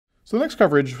So the next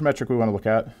coverage metric we want to look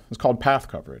at is called path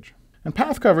coverage. And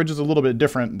path coverage is a little bit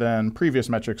different than previous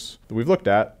metrics that we've looked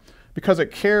at because it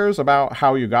cares about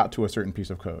how you got to a certain piece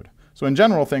of code. So in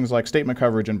general, things like statement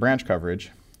coverage and branch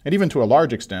coverage, and even to a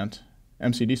large extent,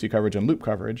 MC/DC coverage and loop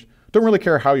coverage, don't really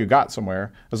care how you got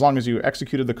somewhere as long as you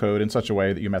executed the code in such a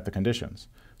way that you met the conditions.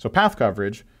 So path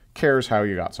coverage cares how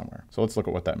you got somewhere. So let's look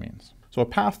at what that means. So a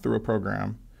path through a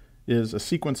program is a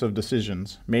sequence of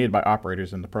decisions made by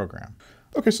operators in the program.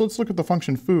 Okay, so let's look at the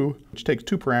function foo, which takes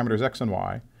two parameters x and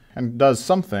y, and does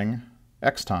something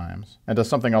x times, and does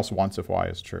something else once if y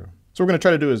is true. So what we're going to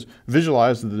try to do is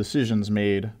visualize the decisions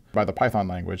made by the Python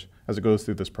language as it goes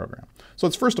through this program. So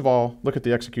let's first of all look at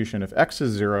the execution if x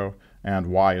is 0 and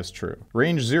y is true.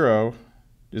 Range 0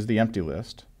 is the empty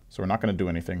list, so we're not going to do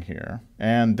anything here.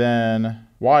 And then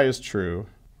y is true,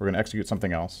 we're going to execute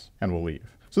something else, and we'll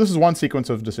leave. So this is one sequence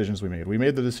of decisions we made. We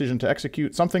made the decision to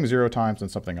execute something 0 times and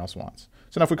something else once.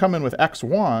 So now if we come in with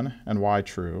x1 and y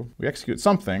true, we execute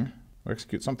something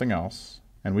else,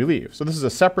 and we leave. So this is a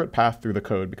separate path through the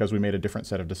code because we made a different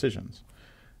set of decisions.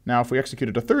 Now if we execute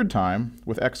it a third time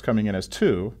with x coming in as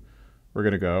 2, we're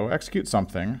going to go execute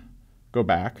something, go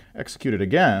back, execute it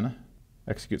again,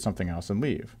 execute something else, and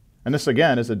leave. And this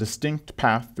again is a distinct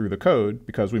path through the code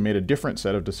because we made a different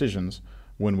set of decisions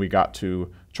when we got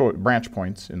to branch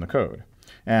points in the code.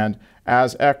 And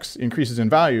as x increases in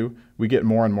value, we get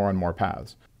more and more and more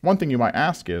paths. One thing you might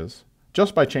ask is,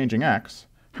 just by changing x,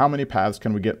 how many paths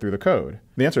can we get through the code?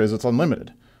 The answer is it's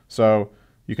unlimited. So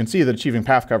you can see that achieving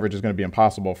path coverage is going to be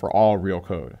impossible for all real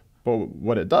code. But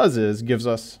what it does is gives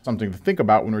us something to think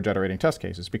about when we're generating test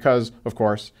cases because, of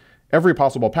course, every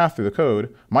possible path through the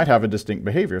code might have a distinct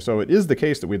behavior. So it is the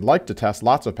case that we'd like to test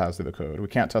lots of paths through the code. We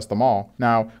can't test them all.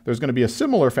 Now, there's going to be a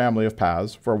similar family of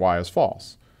paths for y is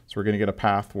false. So we're going to get a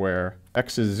path where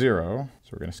x is 0, so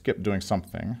we're going to skip doing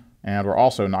something, and we're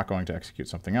also not going to execute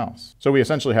something else. So we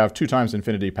essentially have 2 times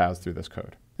infinity paths through this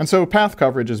code. And so path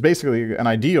coverage is basically an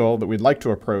ideal that we'd like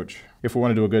to approach if we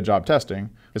want to do a good job testing.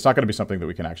 It's not going to be something that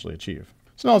we can actually achieve.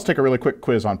 So now let's take a really quick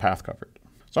quiz on path coverage.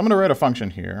 So I'm going to write a function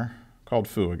here called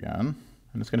foo again,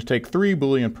 and it's going to take 3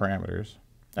 Boolean parameters,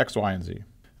 x, y, and z. And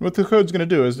what the code's going to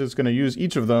do is it's going to use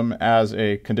each of them as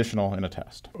a conditional in a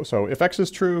test. So if x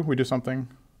is true, we do something.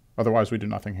 Otherwise, we do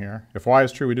nothing here. If y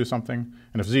is true, we do something.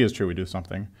 And if z is true, we do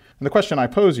something. And the question I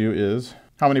pose you is,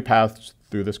 how many paths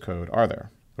through this code are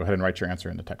there? Go ahead and write your answer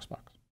in the text box.